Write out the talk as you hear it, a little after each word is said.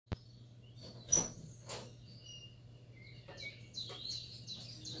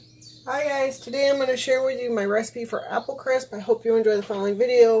Hi guys, today I'm going to share with you my recipe for apple crisp. I hope you enjoy the following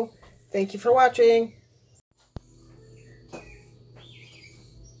video. Thank you for watching.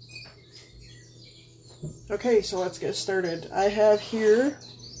 Okay, so let's get started. I have here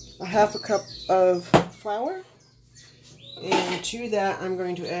a half a cup of flour, and to that I'm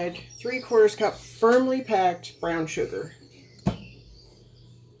going to add 3/4 cup firmly packed brown sugar.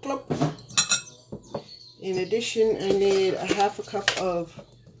 Plop. In addition, I need a half a cup of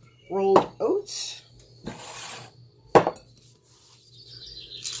rolled oats.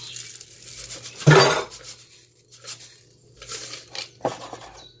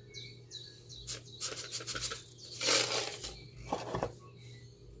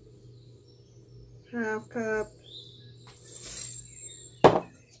 Half cup.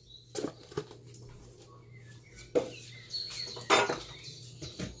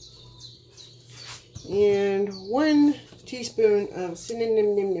 And 1 teaspoon of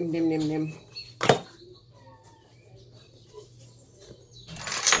cinnamon.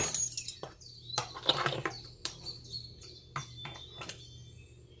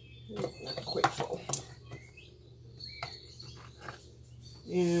 Not quite full.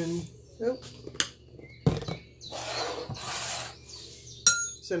 And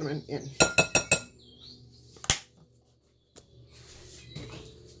cinnamon in.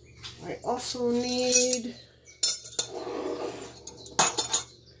 I also need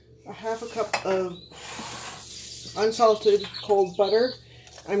a half a cup of unsalted cold butter.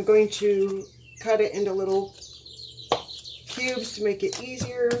 I'm going to cut it into little cubes to make it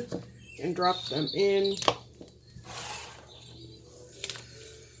easier and drop them in.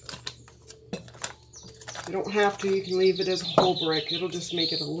 You don't have to, you can leave it as a whole brick. It'll just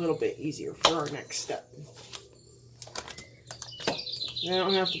make it a little bit easier for our next step. They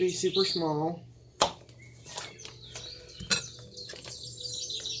don't have to be super small.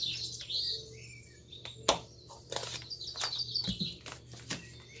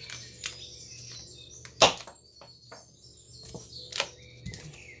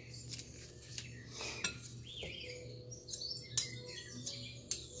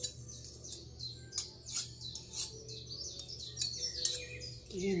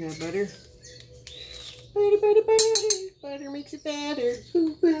 Get in there, butter. Butter, butter, butter. Butter makes it better.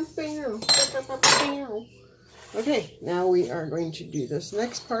 Okay, now we are going to do this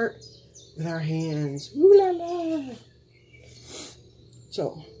next part with our hands. Ooh la la!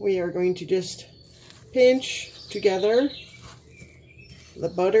 So we are going to just pinch together the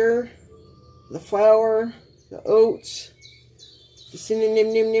butter, the flour, the oats, the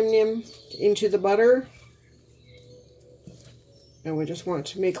cinnamon into the butter, and we just want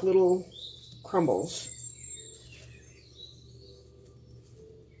to make little crumbles.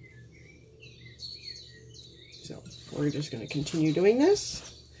 So we're just going to continue doing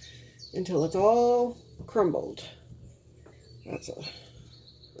this until it's all crumbled. That's a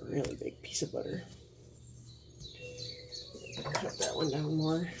really big piece of butter. Cut that one down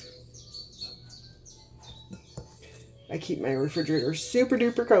more. I keep my refrigerator super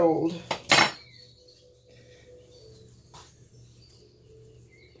duper cold.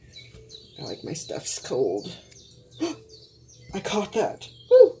 I like my stuffs cold. I caught that.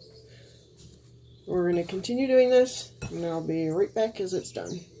 Woo! We're going to continue doing this, and I'll be right back as it's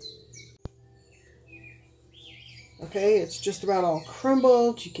done. Okay, it's just about all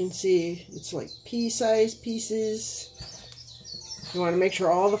crumbled. You can see it's like pea-sized pieces. You want to make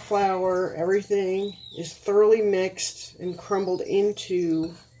sure all the flour, everything is thoroughly mixed and crumbled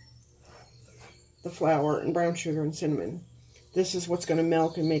into the flour and brown sugar and cinnamon. This is what's going to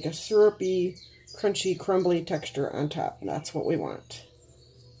melt and make a syrupy, crunchy, crumbly texture on top. And that's what we want.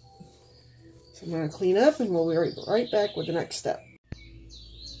 So I'm going to clean up and we'll be right back with the next step.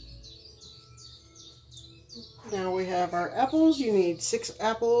 Now we have our apples. You need 6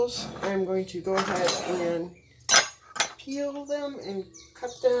 apples. I'm going to go ahead and peel them and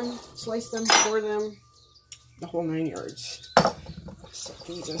cut them, slice them, core them, the whole 9 yards. Set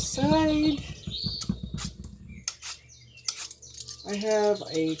these aside. I have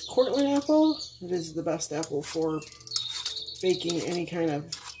a Cortland apple. It is the best apple for baking any kind of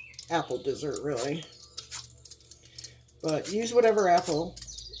apple dessert, really. But use whatever apple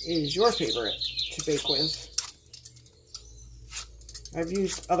is your favorite to bake with. I've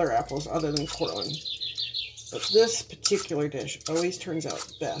used other apples other than Cortland, but this particular dish always turns out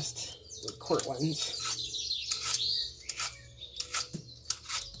best with Cortland's.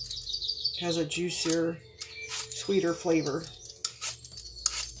 It has a juicier, sweeter flavor.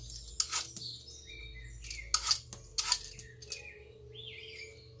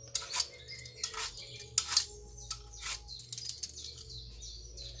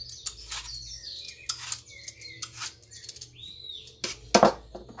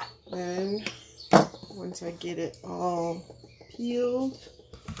 once I get it all peeled,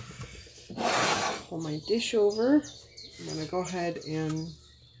 pull my dish over. I'm going to go ahead and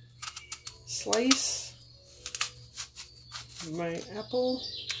slice my apple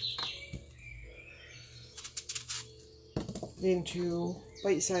into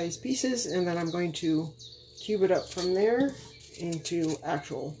bite-sized pieces, and then I'm going to cube it up from there into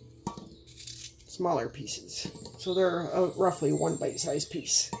actual smaller pieces. So they're roughly one bite-sized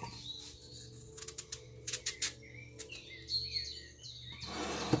piece.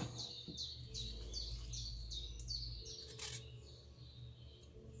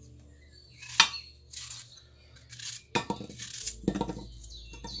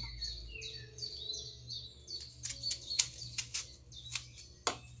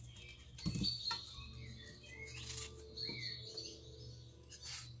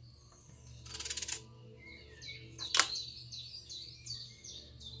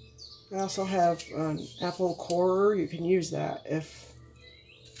 I also have an apple corer. You can use that if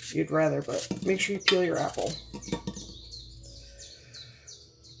you'd rather, but make sure you peel your apple.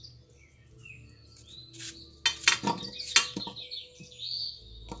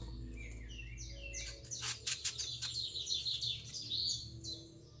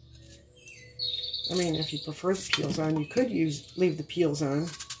 I mean, if you prefer the peels on, you could leave the peels on.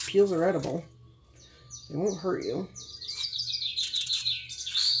 Peels are edible. They won't hurt you.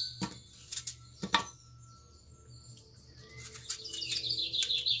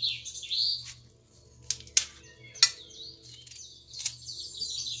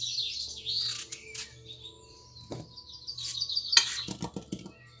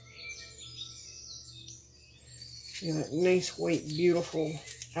 And that nice, white, beautiful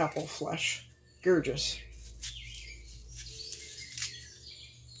apple flesh. Gorgeous.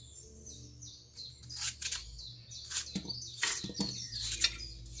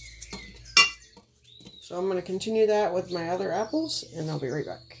 So I'm going to continue that with my other apples, and I'll be right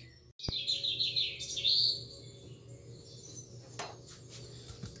back.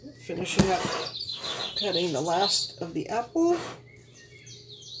 Finishing up cutting the last of the apple.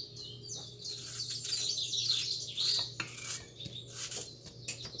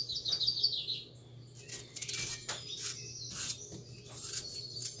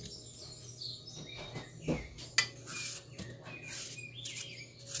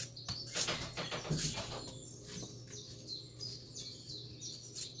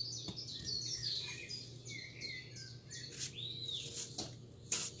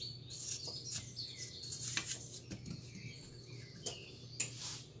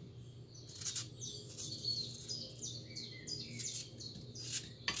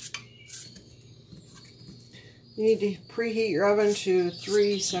 You need to preheat your oven to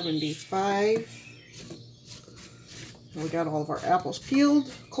 375. We got all of our apples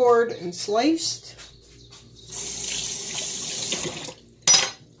peeled, cored, and sliced.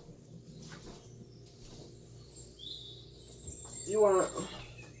 You want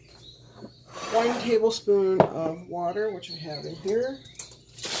 1 tablespoon of water, which I have in here,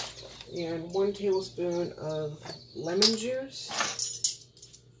 and 1 tablespoon of lemon juice.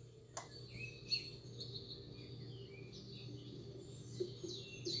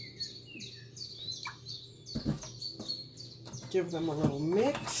 Give them a little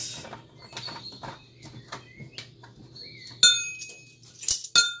mix.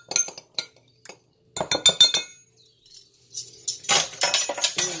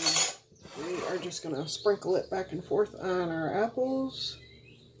 And we are just going to sprinkle it back and forth on our apples.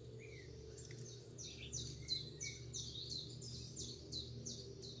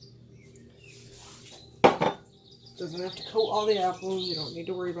 Doesn't have to coat all the apples. You don't need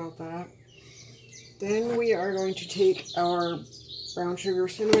to worry about that. Then we are going to take our brown sugar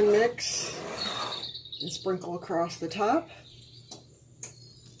cinnamon mix and sprinkle across the top.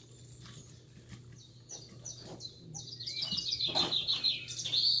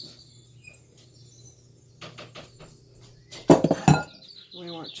 We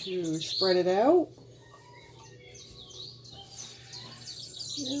want to spread it out.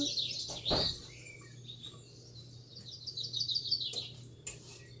 Yep.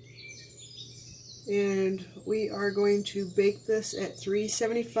 And we are going to bake this at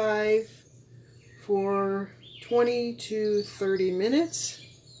 375 for 20 to 30 minutes.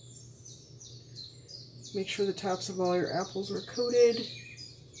 Make sure the tops of all your apples are coated.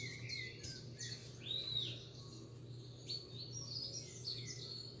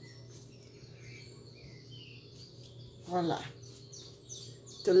 Voila.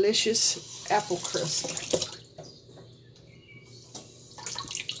 Delicious apple crisp.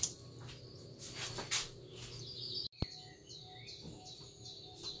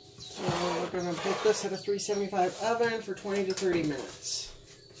 this at a 375 oven for 20 to 30 minutes.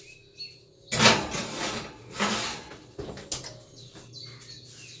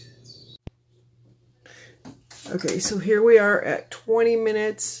 Okay, so here we are at 20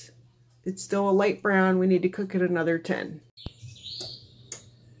 minutes. It's still a light brown. We need to cook it another 10.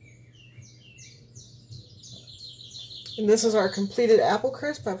 And this is our completed apple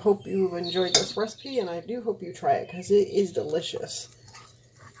crisp. I hope you've enjoyed this recipe, and I do hope you try it because it is delicious.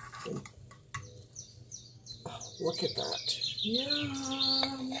 And, oh, look at that.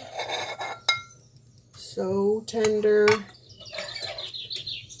 Yum! So tender.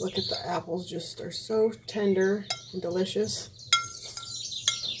 Look at the apples, just are so tender and delicious.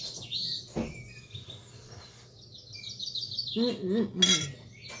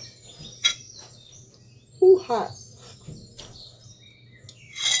 Ooh, hot.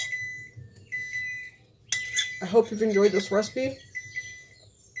 I hope you've enjoyed this recipe.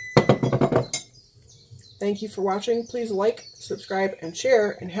 Thank you for watching. Please like, subscribe, and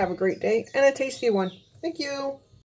share, and have a great day and a tasty one. Thank you.